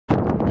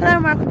Hello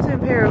and welcome to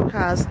Imperial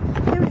Cars.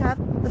 Here we have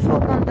the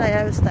Ford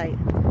Mondeo estate.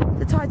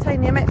 The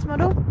Titanium X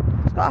model.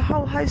 It's got a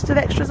whole host of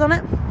extras on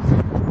it.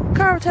 The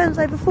car returns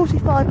over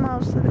 45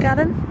 miles to the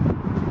gallon.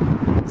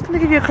 It's going to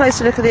give you a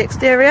closer look at the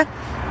exterior.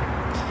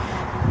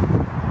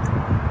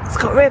 It's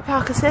got rear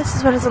park assist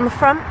as well as on the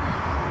front.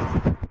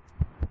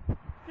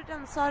 Put it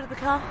down the side of the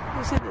car,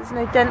 you'll see that there's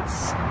no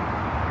dents.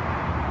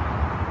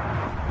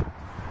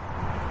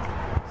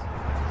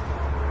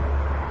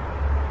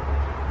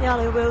 The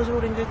alloy wheels are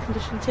all in good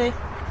condition too.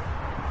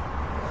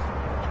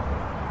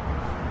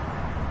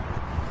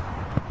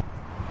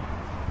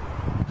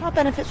 Car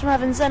benefits from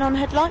having xenon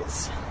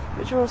headlights,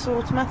 which are also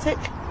automatic.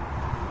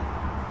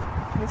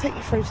 I'll take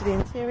you through to the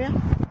interior.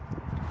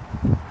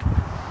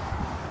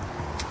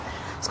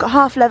 It's got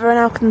half leather and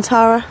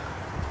Alcantara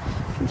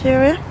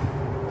interior.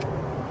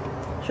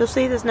 As you'll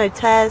see, there's no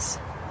tears,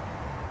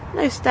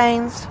 no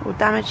stains or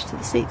damage to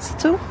the seats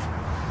at all.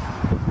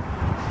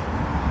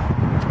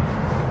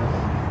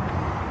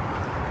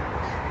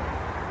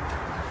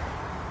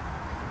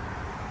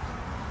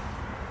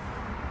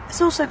 It's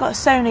also got a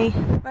Sony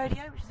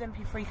radio, which is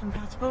MP3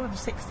 compatible with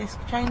a 6-disc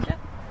changer,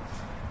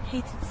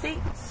 heated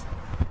seats,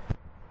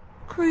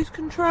 cruise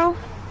control. If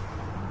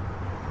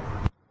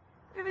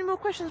you have any more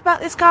questions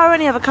about this car or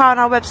any other car on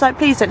our website,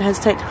 please don't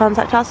hesitate to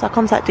contact us. Our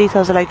contact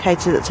details are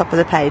located at the top of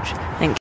the page. Thank you.